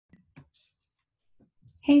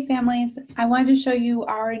Hey families, I wanted to show you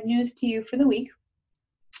our news to you for the week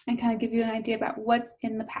and kind of give you an idea about what's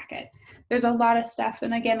in the packet. There's a lot of stuff,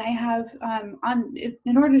 and again, I have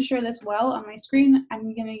in order to share this well on my screen,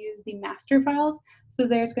 I'm going to use the master files. So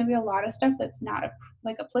there's going to be a lot of stuff that's not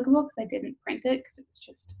applicable because I didn't print it because it's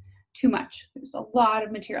just too much. There's a lot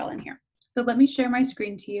of material in here. So let me share my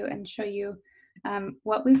screen to you and show you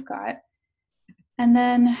what we've got. And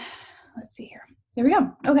then let's see here. There we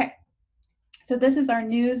go. Okay. So this is our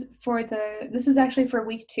news for this is actually for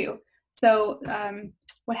week 2. So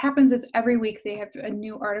what happens is every week they have a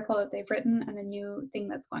new article that they've written and a new thing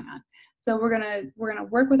that's going on. So we're gonna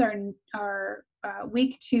work with our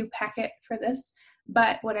week 2 packet for this.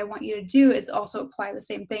 But what I want you to do is also apply the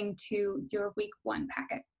same thing to your week 1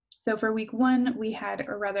 packet. So for week 1, we had,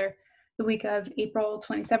 or rather, the week of April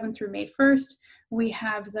 27th through May 1st, we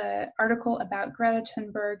have the article about Greta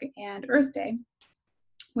Thunberg and Earth Day,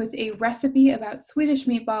 with a recipe about Swedish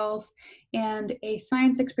meatballs and a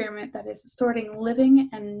science experiment that is sorting living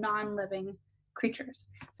and non-living creatures.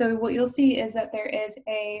 So what you'll see is that there is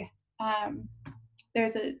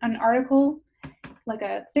an article, like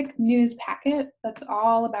a thick news packet that's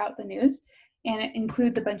all about the news, and it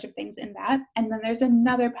includes a bunch of things in that. And then there's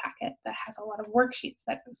another packet that has a lot of worksheets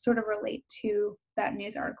that sort of relate to that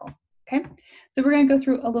news article. Okay, so we're going to go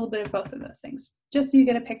through a little bit of both of those things, just so you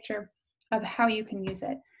get a picture of how you can use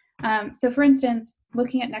it. So for instance,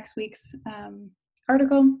 looking at next week's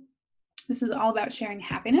article, this is all about sharing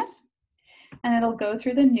happiness, and it'll go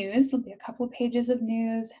through the news. There'll be a couple of pages of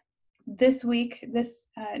news. This week,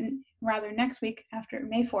 next week after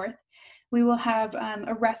May 4th, we will have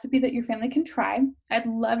a recipe that your family can try. I'd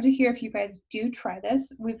love to hear if you guys do try this.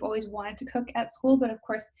 We've always wanted to cook at school, but of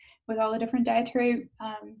course, with all the different dietary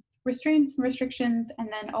restraints and restrictions, and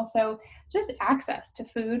then also just access to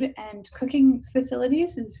food and cooking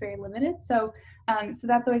facilities is very limited. So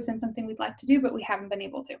that's always been something we'd like to do, but we haven't been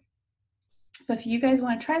able to. So if you guys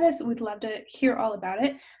want to try this, we'd love to hear all about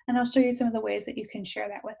it, and I'll show you some of the ways that you can share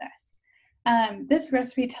that with us. This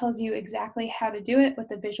recipe tells you exactly how to do it with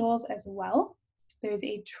the visuals as well. There's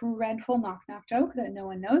a dreadful knock-knock joke that no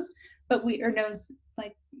one knows, but knows,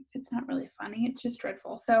 like, it's not really funny, it's just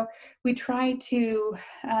dreadful. So we try to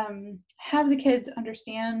have the kids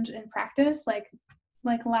understand and practice, like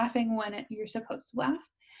laughing when you're supposed to laugh.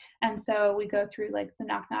 And so we go through like the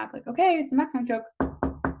knock-knock, like, okay, it's a knock-knock joke.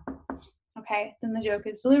 Okay, then the joke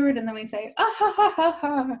is delivered, and then we say, ah, ha, ha, ha,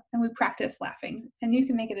 ha, and we practice laughing. And you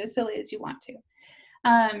can make it as silly as you want to.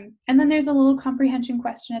 And then there's a little comprehension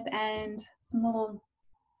question at the end, some little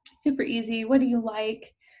super easy, what do you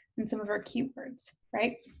like, and some of our keywords,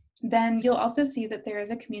 right? Then you'll also see that there is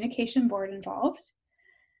a communication board involved.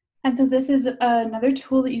 And so this is another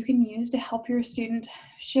tool that you can use to help your student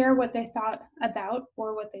share what they thought about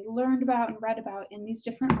or what they learned about and read about in these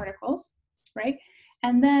different articles, right?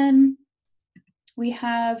 And then we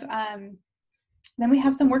have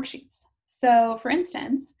some worksheets. So for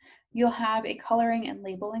instance, you'll have a coloring and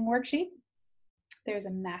labeling worksheet. There's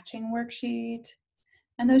a matching worksheet,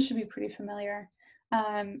 and those should be pretty familiar.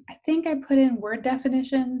 I think I put in word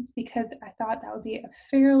definitions because I thought that would be a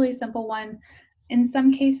fairly simple one. In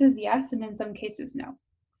some cases, yes, and in some cases, no.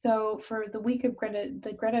 So for the week of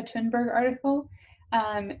the Greta Thunberg article,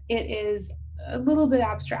 it is a little bit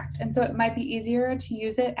abstract, and so it might be easier to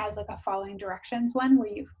use it as like a following directions one where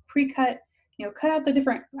you've pre-cut, cut out the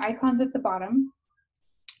different icons at the bottom,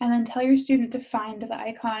 and then tell your student to find the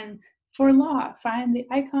icon for law, find the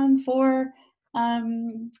icon for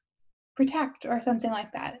protect or something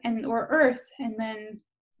like that, or earth, and then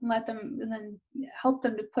help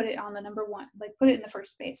them to put it on the number 1, like put it in the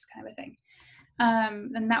first space kind of a thing.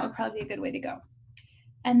 And that would probably be a good way to go.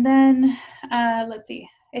 And then let's see.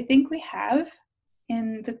 I think we have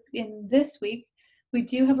in this week, we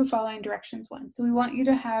do have a following directions one. So we want you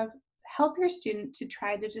to help your student to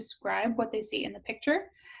try to describe what they see in the picture.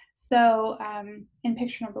 So in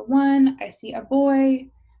picture number 1, I see a boy,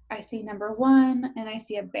 I see number 1, and I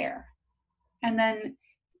see a bear. And then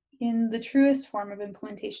in the truest form of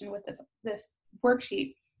implementation with this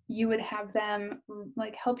worksheet, you would have them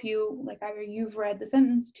like help you, like either you've read the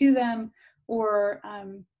sentence to them, or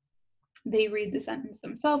they read the sentence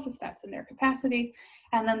themselves if that's in their capacity,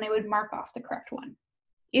 and then they would mark off the correct one.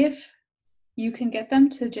 If you can get them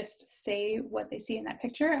to just say what they see in that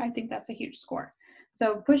picture, I think that's a huge score.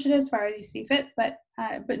 So push it as far as you see fit, but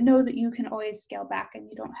know that you can always scale back and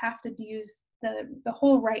you don't have to use the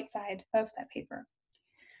whole right side of that paper.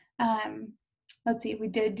 Let's see, we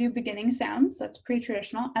did do beginning sounds. That's pretty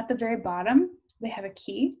traditional. At the very bottom, they have a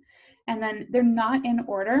key, and then they're not in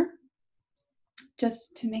order.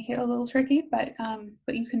 just to make it a little tricky, but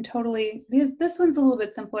you can totally, this one's a little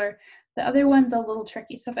bit simpler. The other one's a little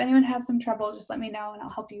tricky. So if anyone has some trouble, just let me know and I'll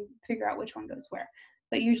help you figure out which one goes where.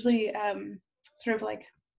 But usually sort of like,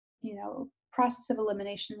 you know, process of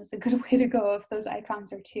elimination is a good way to go if those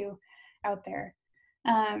icons are too out there.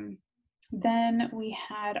 Then we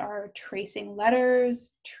had our tracing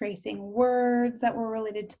letters, tracing words that were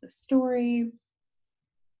related to the story.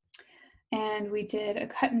 And we did a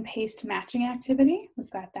cut and paste matching activity. We've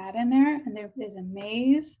got that in there. And there is a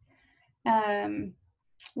maze,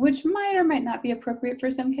 which might or might not be appropriate for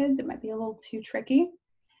some kids. It might be a little too tricky.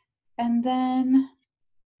 And then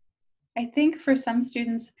I think for some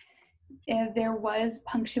students, there was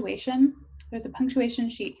punctuation. There's a punctuation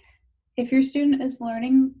sheet. If your student is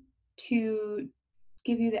learning to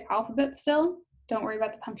give you the alphabet still, don't worry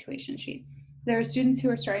about the punctuation sheet. There are students who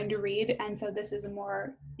are starting to read, and so this is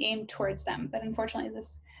more aimed towards them. But unfortunately,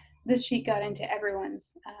 this sheet got into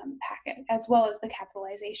everyone's packet, as well as the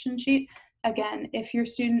capitalization sheet. Again, if your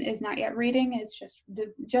student is not yet reading, is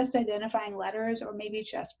just identifying letters or maybe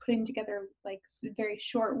just putting together like very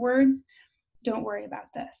short words, don't worry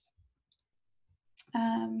about this.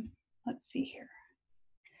 Let's see here.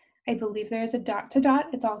 I believe there's a dot to dot.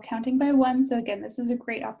 It's all counting by one. So again, this is a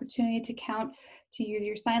great opportunity to count, to use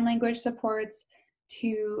your sign language supports,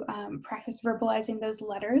 to practice verbalizing those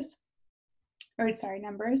letters, or sorry,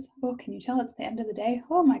 numbers. Oh, can you tell it's the end of the day?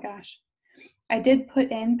 Oh my gosh. I did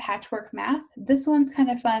put in patchwork math. This one's kind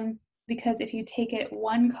of fun because if you take it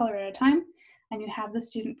one color at a time and you have the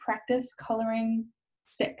student practice coloring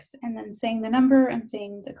 6 and then saying the number and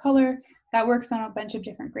saying the color, that works on a bunch of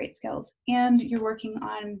different grade skills. And you're working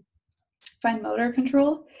on fine motor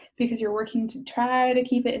control because you're working to try to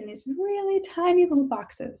keep it in these really tiny little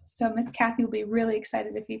boxes. So Miss Kathy will be really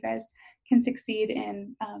excited if you guys can succeed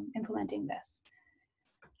in implementing this.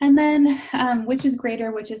 And then which is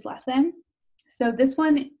greater, which is less than. So this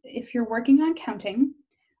one, if you're working on counting,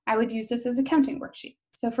 I would use this as a counting worksheet.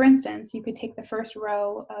 So for instance, you could take the first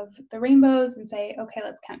row of the rainbows and say, okay,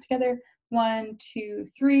 let's count together. 1, 2,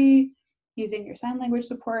 3, using your sign language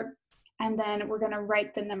support. And then we're going to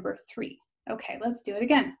write the number 3. Okay, let's do it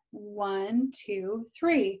again. 1, 2,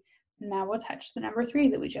 3. Now we'll touch the number 3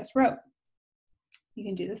 that we just wrote. You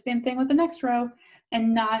can do the same thing with the next row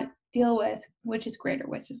and not deal with which is greater,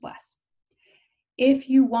 which is less. If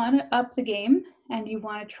you want to up the game and you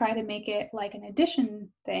want to try to make it like an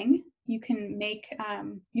addition thing, you can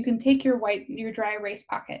take your dry erase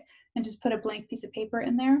pocket and just put a blank piece of paper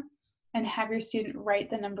in there and have your student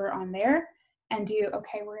write the number on there and do,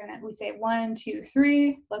 okay, we say 1, 2,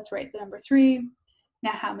 3, let's write the number 3.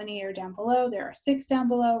 Now how many are down below? There are 6 down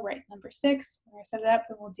below, write number 6. We're going to set it up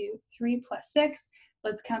and we'll do 3 plus 6.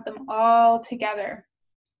 Let's count them all together.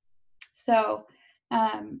 So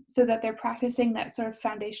that they're practicing that sort of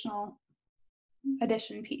foundational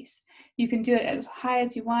addition piece. You can do it as high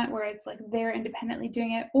as you want where it's like they're independently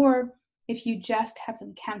doing it, or if you just have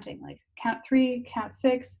them counting, like count 3, count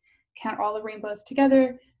 6, count all the rainbows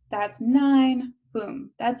together, that's 9,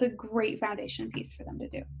 boom. That's a great foundation piece for them to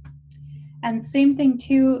do. And same thing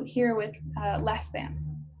too here with less than.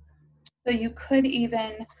 So you could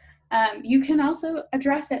even, you can also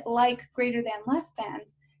address it like greater than, less than,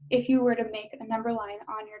 if you were to make a number line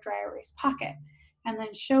on your dry erase pocket and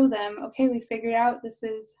then show them, okay, we figured out this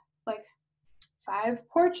is like 5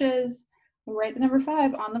 porches. We'll write the number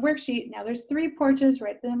 5 on the worksheet. Now there's 3 porches,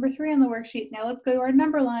 write the number 3 on the worksheet. Now let's go to our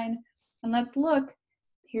number line and let's look.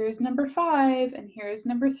 Here's number 5 and here's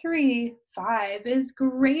number 3. 5 is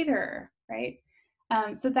greater, right?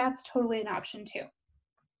 So that's totally an option too.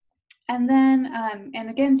 And then, and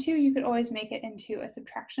again too, you could always make it into a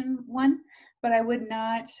subtraction one, but I would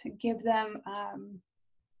not give them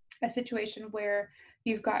a situation where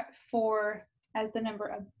you've got 4 as the number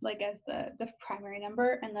of, like as the primary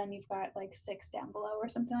number, and then you've got like 6 down below or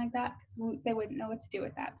something like that, because they wouldn't know what to do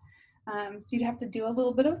with that. So you'd have to do a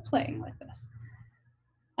little bit of playing with this.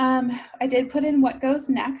 I did put in what goes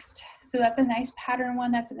next. So that's a nice pattern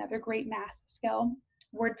one. That's another great math skill.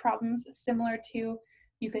 Word problems similar to,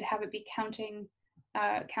 you could have it be counting,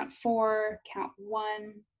 count 4, count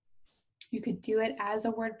 1. You could do it as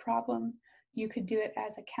a word problem. You could do it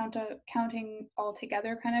as a counting all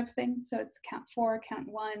together kind of thing. So it's count 4, count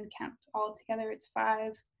 1, count all together, it's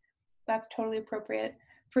 5. That's totally appropriate.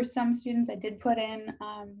 For some students, I did put in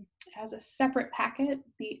as a separate packet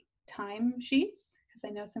the time sheets, because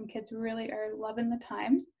I know some kids really are loving the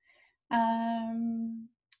time.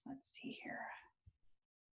 Let's see here.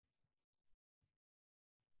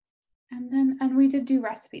 And we did do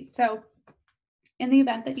recipes. So In the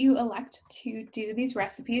event that you elect to do these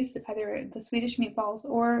recipes, either the Swedish meatballs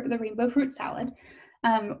or the rainbow fruit salad,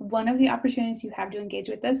 one of the opportunities you have to engage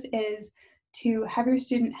with this is to have your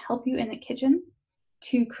student help you in the kitchen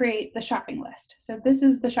to create the shopping list. So this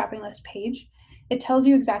is the shopping list page. It tells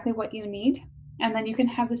you exactly what you need, and then you can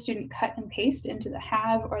have the student cut and paste into the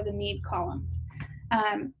have or the need columns.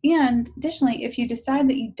 And additionally, if you decide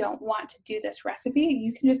that you don't want to do this recipe,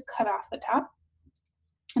 you can just cut off the top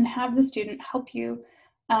and have the student help you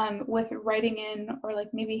with writing in, or like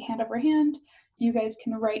maybe hand over hand, you guys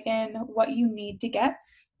can write in what you need to get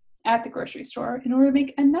at the grocery store in order to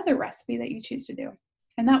make another recipe that you choose to do.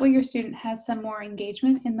 And that way your student has some more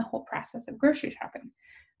engagement in the whole process of grocery shopping.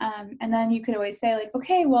 And then you could always say like,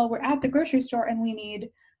 okay, well, we're at the grocery store and we need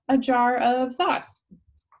a jar of sauce.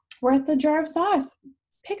 We're at the jar of sauce.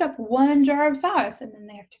 Pick up one jar of sauce, and then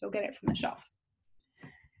they have to go get it from the shelf.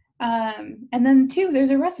 And then 2,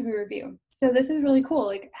 there's a recipe review. So this is really cool.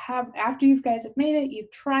 Like, after you guys have made it,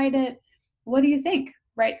 you've tried it, what do you think?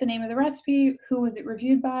 Write the name of the recipe, who was it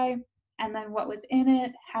reviewed by, and then what was in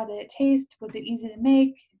it, how did it taste, was it easy to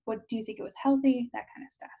make, what do you think it was healthy, that kind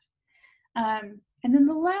of stuff. And then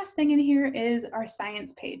the last thing in here is our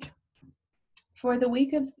science page. For the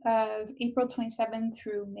week of April 27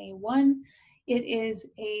 through May 1, it is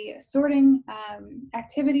a sorting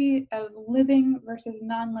activity of living versus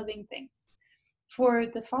non-living things. For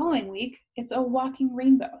the following week, it's a walking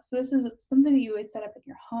rainbow. So this is something that you would set up in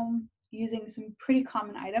your home using some pretty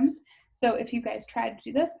common items. So if you guys tried to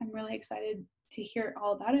do this, I'm really excited to hear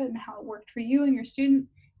all about it and how it worked for you and your student.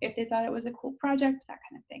 If they thought it was a cool project, that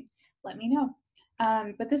kind of thing, let me know.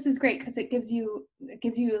 But this is great because it gives you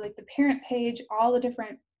like the parent page, all the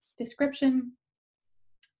different description.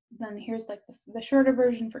 Then here's like the shorter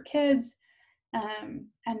version for kids.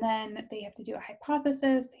 And then they have to do a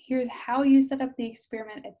hypothesis. Here's how you set up the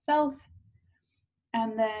experiment itself.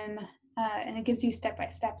 And then, and it gives you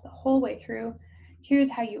step-by-step the whole way through.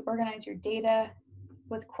 Here's how you organize your data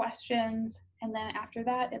with questions. And then after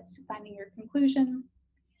that, it's finding your conclusion.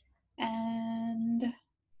 And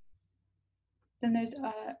then there's,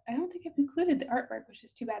 I don't think I've included the artwork, which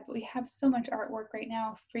is too bad, but we have so much artwork right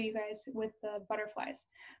now for you guys with the butterflies.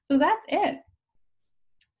 So that's it.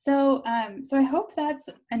 So, so I hope that's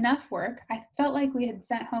enough work. I felt like we had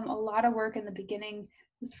sent home a lot of work in the beginning,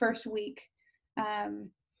 this first week,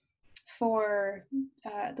 for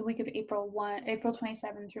the week of April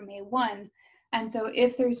 27 through May 1. And so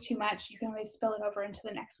if there's too much, you can always spill it over into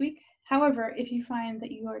the next week. However, if you find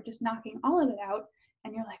that you are just knocking all of it out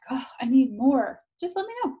and you're like, oh, I need more, just let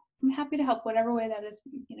me know. I'm happy to help whatever way that is,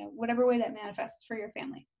 whatever way that manifests for your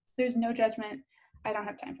family. There's no judgment. I don't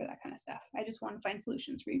have time for that kind of stuff. I just want to find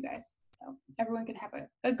solutions for you guys. So everyone can have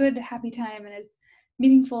a good, happy time and as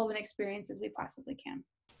meaningful of an experience as we possibly can.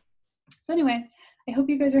 So anyway, I hope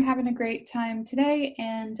you guys are having a great time today,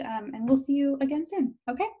 and we'll see you again soon.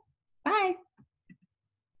 Okay, bye.